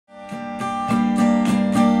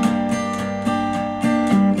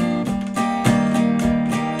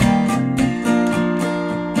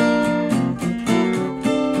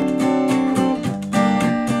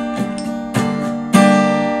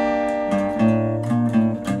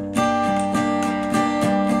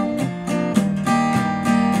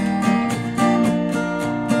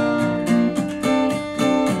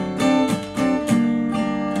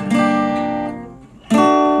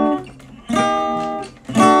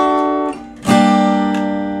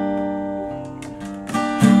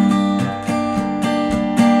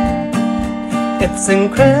It's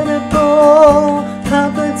incredible how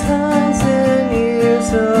the times and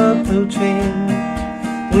years approaching.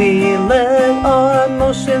 We let our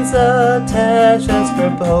emotions attach us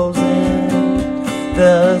proposing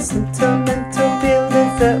the sentimental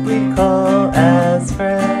feelings that we call as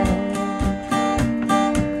friends.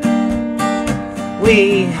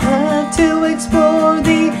 We have to explore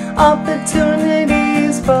the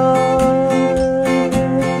opportunities for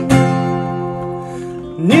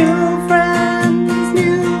new friends,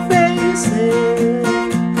 new faces.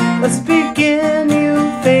 Let's begin new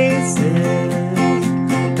faces.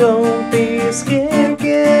 Don't be scared,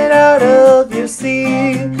 get out of your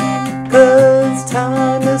seat, 'cause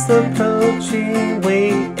time is approaching,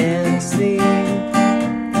 wait and see.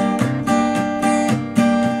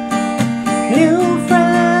 New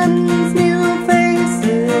friends, new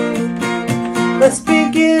faces. Let's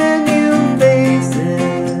begin new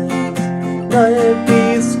faces. Don't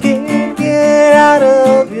be scared, get out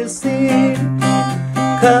of your seat,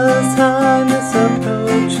 'cause time is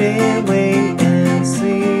approaching, wait and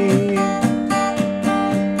see.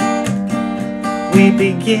 We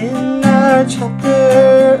begin our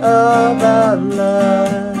chapter of our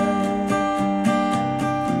life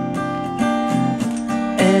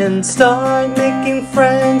and start making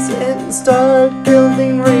friends and start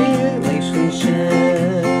building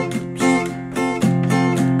relationships.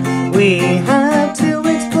 We have to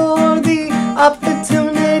explore the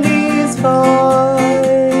opportunities for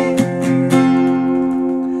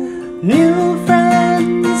new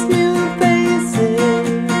friends, new faces.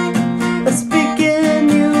 Let's begin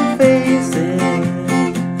new faces.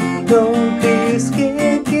 Don't be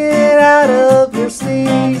scared, get out of your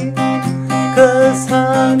seat, 'cause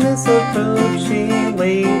time is approaching,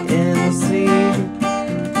 wait and see.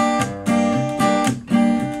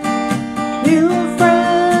 New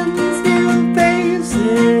friends, new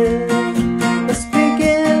faces. Let's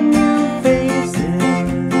begin new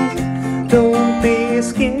faces. Don't be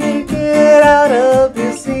scared, get out of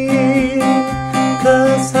your seat,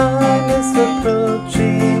 'cause time is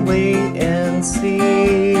approaching, wait and see.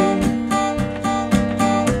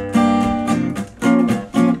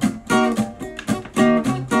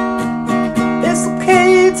 It's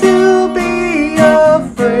okay to be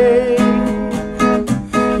afraid.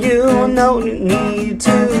 You know what you need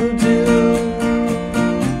to do.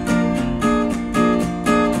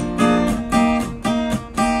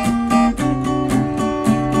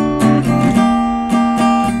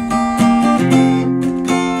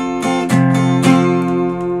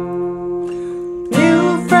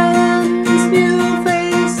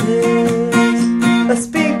 Let's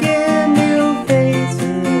begin new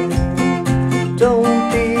faces. Don't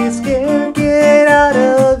be scared, get out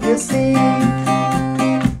of your seat,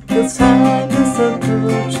 'cause time is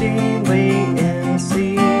approaching, wait and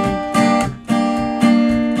see.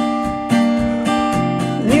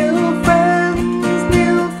 New friends,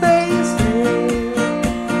 new faces.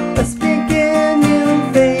 Let's begin new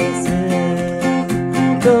faces.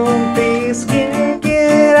 Don't be scared,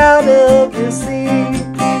 get out of your seat,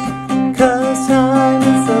 'cause time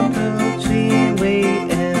is approaching,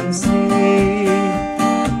 wait and see.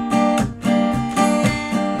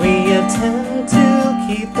 We attempt to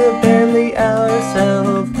keep it barely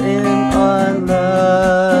ourselves in our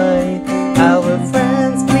life. Our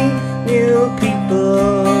friends meet new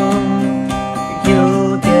people.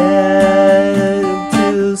 You'll get to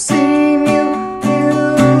see new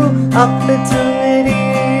opportunities.